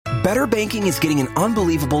Better Banking is getting an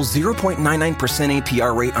unbelievable 0.99%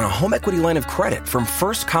 APR rate on a home equity line of credit from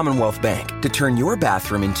First Commonwealth Bank to turn your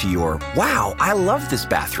bathroom into your, wow, I love this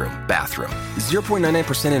bathroom.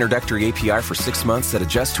 0.99% introductory APR for 6 months that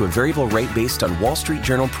adjusts to a variable rate based on Wall Street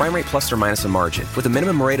Journal prime rate plus or minus a margin, with a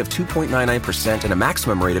minimum rate of 2.99% and a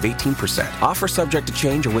maximum rate of 18%. Offer subject to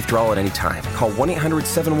change or withdrawal at any time. Call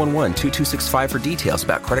 1-800-711-2265 for details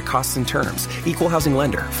about credit costs and terms. Equal housing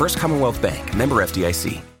lender. First Commonwealth Bank. Member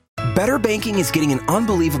FDIC. Better Banking is getting an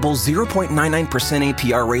unbelievable 0.99%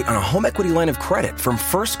 APR rate on a home equity line of credit from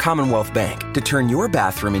First Commonwealth Bank to turn your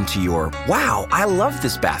bathroom into your, wow, I love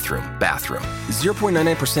this bathroom.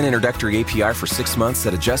 0.99% introductory APR for 6 months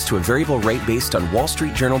that adjusts to a variable rate based on Wall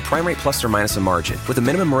Street Journal prime rate plus or minus a margin, with a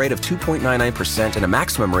minimum rate of 2.99% and a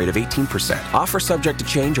maximum rate of 18%. Offer subject to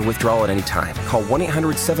change or withdrawal at any time. Call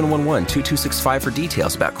 1-800-711-2265 for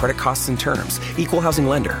details about credit costs and terms. Equal housing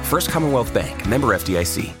lender. First Commonwealth Bank. Member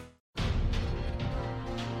FDIC.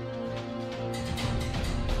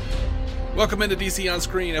 Welcome into DC On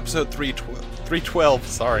Screen, episode 312.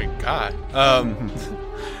 Sorry, God.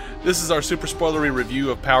 This is our super spoilery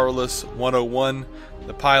review of Powerless 101,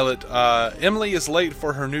 the pilot. Emily is late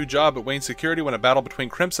for her new job at Wayne Security when a battle between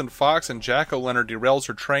Crimson Fox and Jack-O-Lantern derails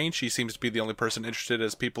her train. She seems to be the only person interested,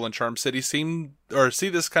 as people in Charm City see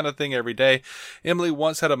this kind of thing every day. Emily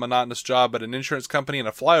once had a monotonous job at an insurance company in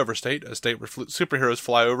a flyover state, a state where superheroes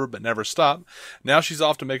fly over but never stop. Now she's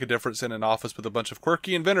off to make a difference in an office with a bunch of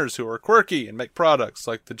quirky inventors who are quirky and make products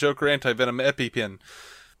like the Joker anti-venom epipen.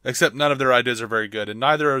 Except none of their ideas are very good, and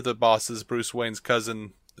neither of the bosses Bruce Wayne's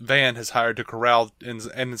cousin Van has hired to corral and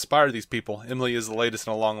inspire these people. Emily is the latest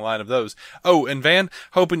in a long line of those. Oh, and Van,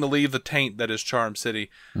 hoping to leave the taint that is Charm City.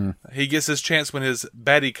 He gets his chance when his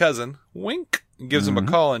batty cousin, Wink, gives him a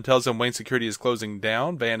call and tells him Wayne Security is closing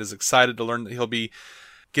down. Van is excited to learn that he'll be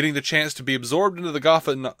getting the chance to be absorbed into the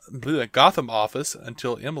Gotham office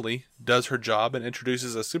until Emily does her job and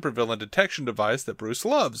introduces a supervillain detection device that Bruce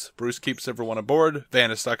loves. Bruce keeps everyone aboard, Van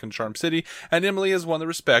is stuck in Charm City, and Emily has won the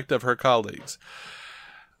respect of her colleagues.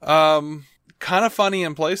 Kind of funny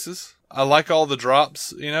in places. I like all the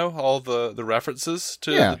drops, all the references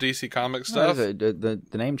to the DC Comics stuff. The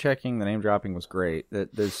name checking, the name dropping was great.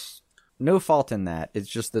 There's no fault in that. It's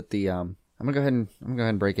just that I'm gonna go ahead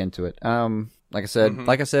and break into it. Like I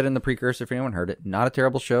said in the precursor, if anyone heard it, not a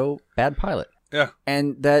terrible show, bad pilot. Yeah.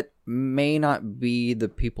 And that may not be the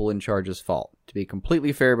people in charge's fault. To be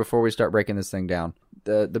completely fair, before we start breaking this thing down,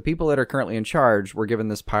 the people that are currently in charge were given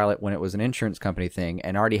this pilot when it was an insurance company thing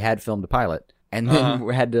and already had filmed a pilot, and then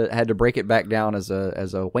had to break it back down as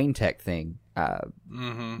a Wayne Tech thing.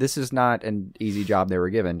 This is not an easy job they were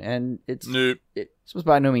given, and it was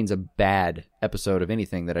by no means a bad episode of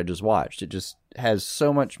anything that I just watched. It just has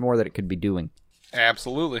so much more that it could be doing.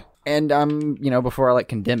 Absolutely. And before I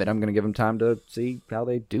condemn it, I'm going to give them time to see how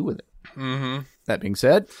they do with it. That being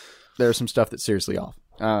said, there's some stuff that's seriously off.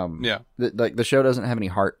 The show doesn't have any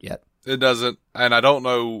heart yet. It doesn't, and I don't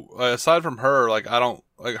know. Aside from her, I don't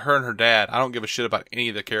like her and her dad. I don't give a shit about any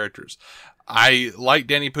of the characters. I like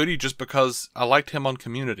Danny Pudi just because I liked him on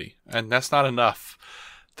Community, and that's not enough.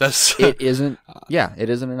 It isn't. Yeah, it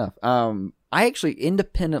isn't enough. I actually,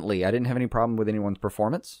 independently, I didn't have any problem with anyone's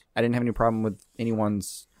performance. I didn't have any problem with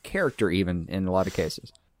anyone's character, even in a lot of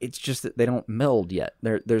cases. It's just that they don't meld yet.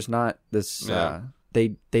 There's not this.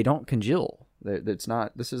 They don't congeal. It's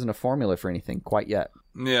not. This isn't a formula for anything quite yet.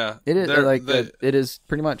 Yeah, it is it is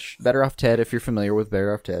pretty much Better Off Ted. If you're familiar with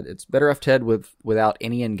Better Off Ted, it's Better Off Ted without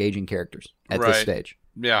any engaging characters at this stage.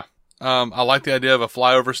 Yeah. I like the idea of a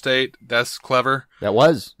flyover state. That's clever. That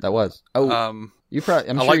was. Oh, you probably.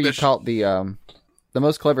 I'm sure you caught the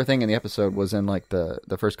most clever thing in the episode was in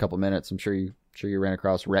the first couple minutes. I'm sure you ran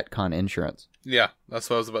across retcon insurance. Yeah, that's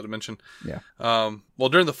what I was about to mention. Yeah. Well,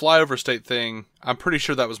 during the flyover state thing, I'm pretty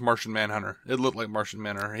sure that was Martian Manhunter. It looked like Martian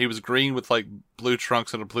Manhunter. He was green with blue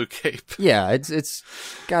trunks and a blue cape. Yeah, it's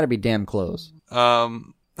got to be damn close.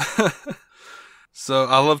 So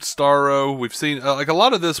I loved Starro. We've seen a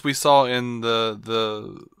lot of this we saw in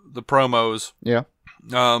the promos. Yeah.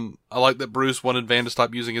 I like that Bruce wanted Van to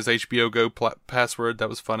stop using his HBO Go password. That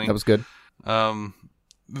was funny. That was good.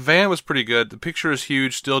 Van was pretty good. The picture is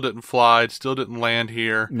huge. Still didn't fly. Still didn't land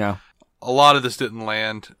here. No. A lot of this didn't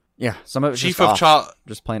land. Yeah, some of it just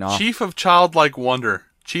plain off. Chief of Childlike Wonder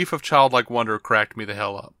cracked me the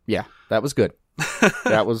hell up. Yeah, that was good.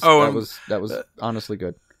 That was that was honestly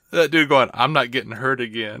good. That dude going, I'm not getting hurt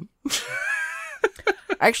again.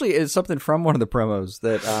 Actually, it's something from one of the promos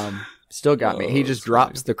that still got me. He just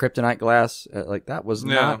drops the kryptonite glass. That was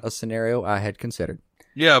not a scenario I had considered.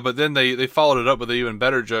 Yeah, but then they followed it up with an even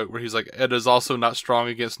better joke where he's like, Ed is also not strong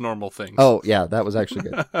against normal things. Oh, yeah, that was actually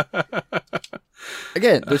good.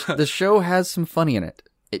 Again, the show has some funny in it.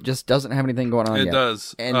 It just doesn't have anything going on yet. It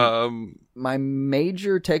does. And my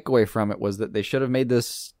major takeaway from it was that they should have made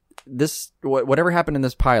this whatever happened in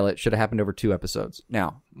this pilot should have happened over 2 episodes.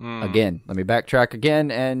 Now, again, let me backtrack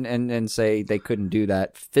again and say they couldn't do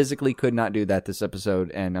that. Physically could not do that this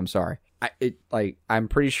episode, and I'm sorry. I'm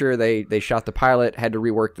pretty sure they shot the pilot, had to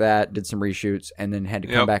rework that, did some reshoots, and then had to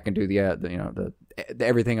come back and do the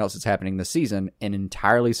everything else that's happening this season in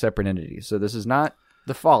entirely separate entities. So this is not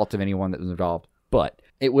the fault of anyone that was involved, but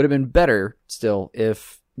it would have been better still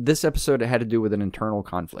if this episode had to do with an internal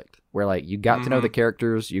conflict where like you got to know the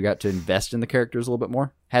characters, you got to invest in the characters a little bit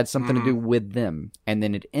more, had something to do with them, and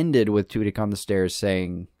then it ended with Tudyk on the stairs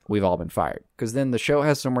saying, "We've all been fired." Because then the show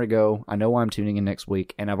has somewhere to go. I know why I'm tuning in next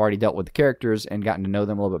week, and I've already dealt with the characters and gotten to know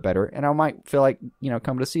them a little bit better, and I might feel like,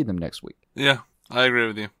 come to see them next week. Yeah, I agree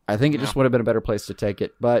with you. I think it just would have been a better place to take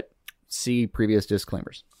it, but see previous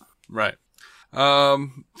disclaimers. Right. A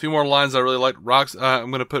few more lines I really liked. Rocks. I'm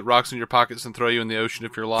going to put rocks in your pockets and throw you in the ocean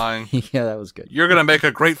if you're lying. Yeah, that was good. You're going to make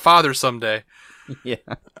a great father someday. Yeah.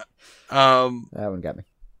 That one got me.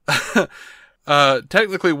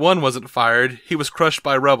 Technically one wasn't fired. He was crushed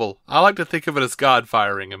by rubble. I like to think of it as God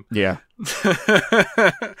firing him. Yeah.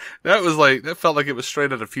 That felt like it was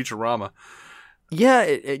straight out of Futurama. Yeah,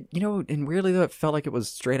 and weirdly though, it felt like it was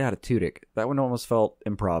straight out of Tudyk. That one almost felt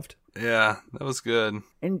improv. Yeah, that was good.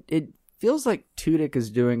 And it feels like Tudyk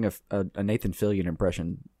is doing a Nathan Fillion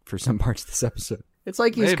impression for some parts of this episode. It's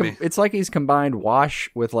like he's combined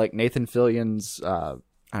Wash with like Nathan Fillion's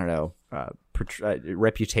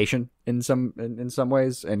reputation in some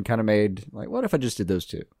ways, and kind of made like, what if I just did those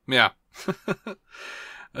two? Yeah.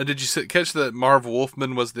 Did you catch that Marv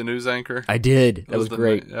Wolfman was the news anchor? I did. That was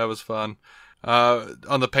great. That was fun.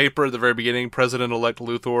 On the paper at the very beginning, President-elect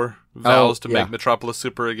Luthor vows to make Metropolis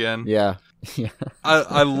super again. Yeah. Yeah.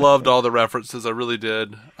 I loved all the references. I really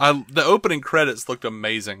did. The opening credits looked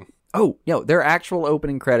amazing. Oh, their actual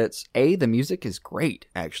opening credits. A, the music is great,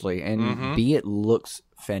 actually, and B, it looks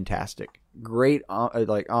fantastic. Great,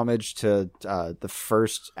 homage to the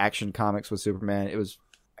first Action Comics with Superman. It was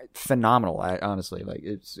phenomenal. Honestly,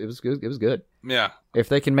 it was good. It was good. Yeah. If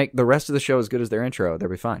they can make the rest of the show as good as their intro, they'll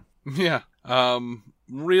be fine. Yeah.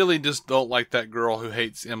 Really just don't like that girl who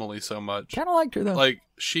hates Emily so much. Kind of liked her though. Like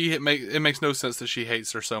it makes no sense that she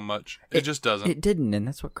hates her so much. It just doesn't. It didn't, and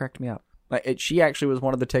that's what cracked me up. Like she actually was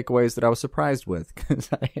one of the takeaways that I was surprised with, because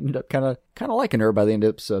I ended up kind of liking her by the end of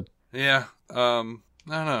the episode. Yeah. I don't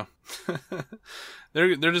know.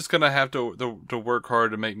 They're just gonna have to work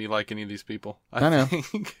hard to make me like any of these people. I know.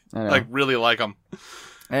 Like really like them.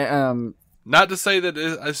 Not to say that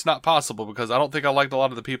it's not possible, because I don't think I liked a lot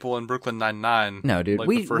of the people in Brooklyn Nine-Nine. No, dude. Like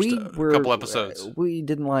the first couple episodes. We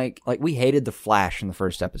didn't we hated the Flash in the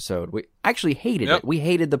first episode. We actually hated it. We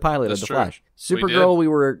hated the pilot of the Flash. Supergirl we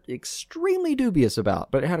were extremely dubious about,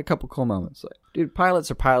 but it had a couple cool moments. Like, dude, pilots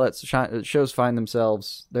are pilots. Shows find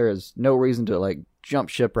themselves. There is no reason to jump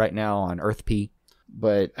ship right now on Earth P.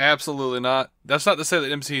 But absolutely not. That's not to say that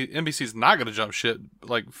NBC's not going to jump ship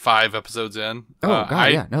 5 episodes in. Oh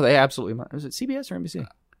god, yeah. No, they absolutely might. Was it CBS or NBC?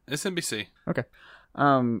 It's NBC. Okay.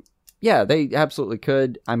 Yeah, they absolutely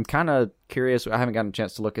could. I'm kind of curious. I haven't gotten a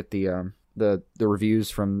chance to look at the reviews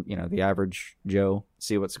from the average Joe,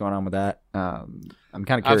 see what's going on with that. I'm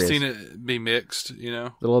kind of curious. I've seen it be mixed.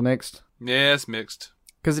 A little mixed. Yeah, it's mixed.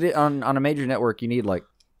 Because on a major network, you need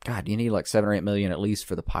 7 or 8 million at least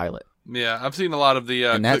for the pilot. Yeah, I've seen a lot of the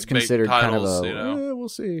and that's considered titles, kind of we'll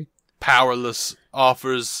see. Powerless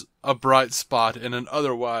offers a bright spot in an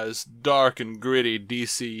otherwise dark and gritty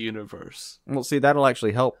DC universe. Well, see, that'll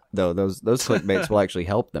actually help though. Those clickbaits will actually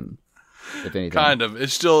help them, if anything. Kind of.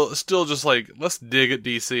 It's still just let's dig at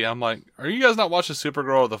DC. I'm like, are you guys not watching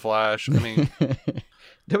Supergirl or The Flash? I mean,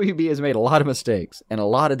 WB has made a lot of mistakes in a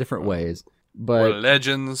lot of different ways, but or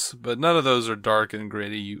Legends, but none of those are dark and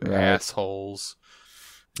gritty. You assholes.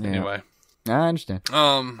 Yeah. Anyway, I understand.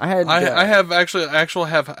 I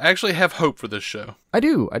actually have hope for this show. I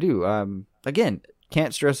do. Again,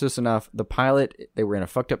 can't stress this enough. The pilot, they were in a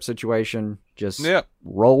fucked up situation. Just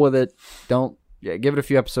roll with it. Don't give it a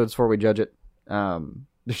few episodes before we judge it.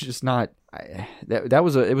 There's just not. It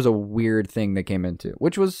was a weird thing they came into,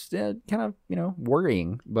 which was kind of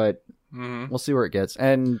worrying. But we'll see where it gets.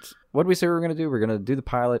 And what did we say we were going to do? We're going to do the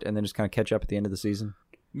pilot and then just kind of catch up at the end of the season.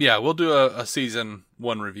 Yeah, we'll do a season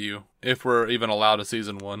 1 review, if we're even allowed a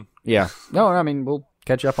season 1. Yeah. No, I mean, we'll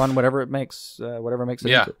catch up on whatever makes it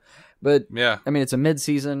into it. But, I mean, it's a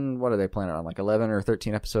mid-season. What are they planning on, 11 or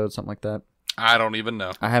 13 episodes, something like that? I don't even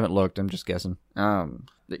know. I haven't looked. I'm just guessing.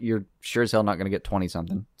 You're sure as hell not going to get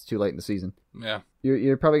 20-something. It's too late in the season. Yeah.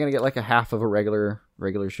 You're probably going to get like a half of a regular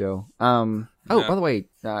show. By the way,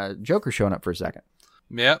 Joker showing up for a second.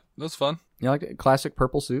 Yeah, that's fun. You like it? Classic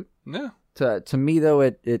purple suit? Yeah. To me, though,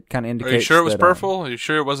 it kind of indicates... Are you sure it was purple? Are you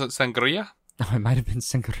sure it wasn't sangria? Oh, it might have been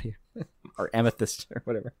sangria. Or amethyst, or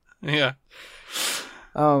whatever. Yeah.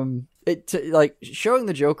 Like, showing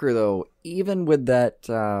the Joker, though, even with that...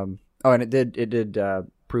 and it did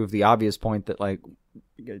prove the obvious point that, like,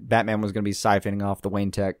 Batman was going to be siphoning off the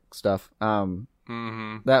Wayne Tech stuff.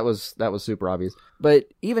 That was super obvious. But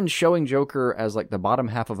even showing Joker as like the bottom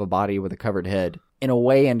half of a body with a covered head, in a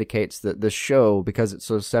way indicates that the show, because it's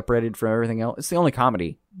so separated from everything else, it's the only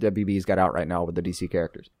comedy WB's got out right now with the DC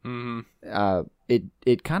characters.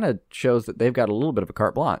 It kind of shows that they've got a little bit of a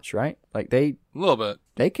carte blanche, right? Like a little bit.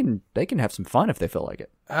 They can have some fun if they feel like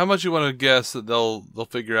it. How much you want to guess that they'll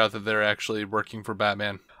figure out that they're actually working for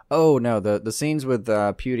Batman? Oh no, the scenes with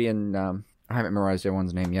Pewdie and I haven't memorized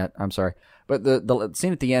everyone's name yet. I'm sorry, but the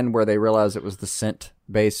scene at the end where they realize it was the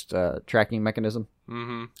scent-based tracking mechanism.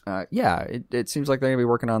 It seems like they're gonna be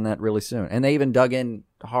working on that really soon, and they even dug in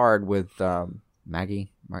hard with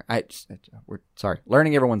Maggie. We're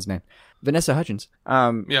learning everyone's name. Vanessa Hudgens.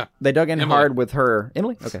 They dug in hard with her.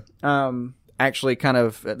 Emily. Okay. Actually, kind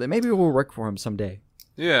of maybe we'll work for him someday.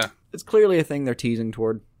 Yeah, it's clearly a thing they're teasing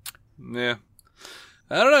toward. Yeah.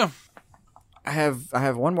 I don't know. I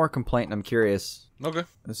have one more complaint, and I'm curious. Okay.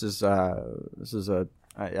 This is a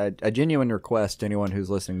genuine request to anyone who's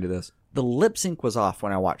listening to this. The lip sync was off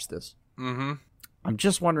when I watched this. Mm-hmm. I'm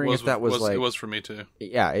just wondering if that was like... It was for me, too.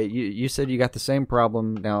 Yeah, you said you got the same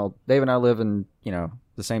problem. Now, Dave and I live in, the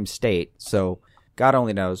same state, so God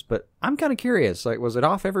only knows. But I'm kind of curious. Like, was it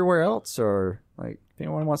off everywhere else? Or, like, if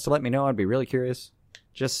anyone wants to let me know, I'd be really curious.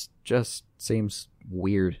 Just seems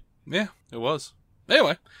weird. Yeah, it was.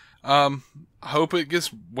 Anyway, I hope it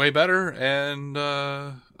gets way better, and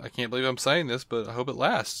I can't believe I'm saying this, but I hope it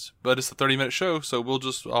lasts. But it's a 30-minute show, so we'll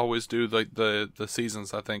just always do the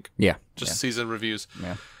seasons, I think. Yeah. Season reviews.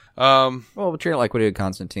 Yeah. We'll treat it like we did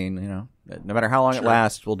Constantine, No matter how long it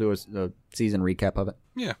lasts, we'll do a season recap of it.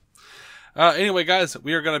 Yeah. Anyway, guys,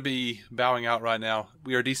 we are going to be bowing out right now.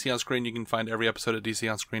 We are DC On Screen. You can find every episode at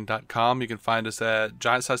DCOnScreen.com. You can find us at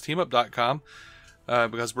GiantSizeTeamUp.com.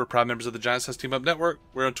 Because we're proud members of the Giant Size Team Up Network.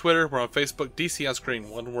 We're on Twitter. We're on Facebook. DC On Screen.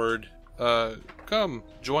 One word. Come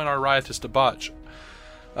join our riotous debauch.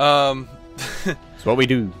 That's what we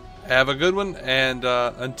do. Have a good one. And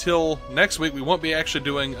until next week, we won't be actually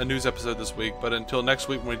doing a news episode this week. But until next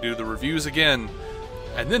week, when we do the reviews again,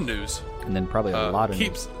 and then news, and then probably a lot of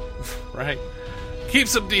news. Right. Keep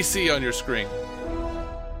some DC on your screen.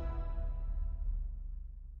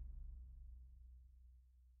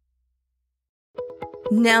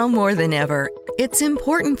 Now more than ever, it's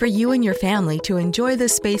important for you and your family to enjoy the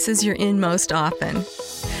spaces you're in most often.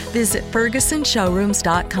 Visit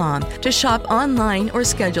FergusonShowrooms.com to shop online or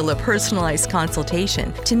schedule a personalized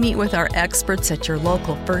consultation to meet with our experts at your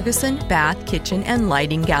local Ferguson, bath, kitchen, and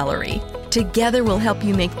lighting gallery. Together we'll help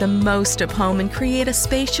you make the most of home and create a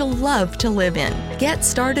space you'll love to live in. Get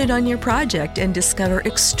started on your project and discover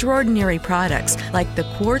extraordinary products like the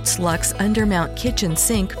Quartz Luxe Undermount Kitchen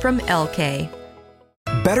Sink from LK.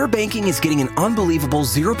 Better Banking is getting an unbelievable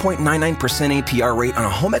 0.99% APR rate on a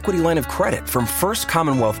home equity line of credit from First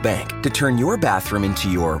Commonwealth Bank to turn your bathroom into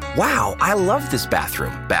your, wow, I love this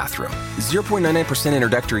bathroom. 0.99%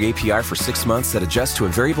 introductory APR for 6 months that adjusts to a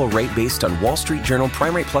variable rate based on Wall Street Journal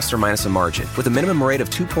prime rate plus or minus a margin, with a minimum rate of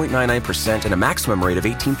 2.99% and a maximum rate of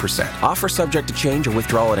 18%. Offer subject to change or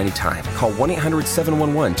withdrawal at any time. Call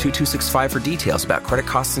 1-800-711-2265 for details about credit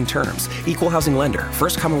costs and terms. Equal housing lender.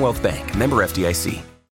 First Commonwealth Bank. Member FDIC.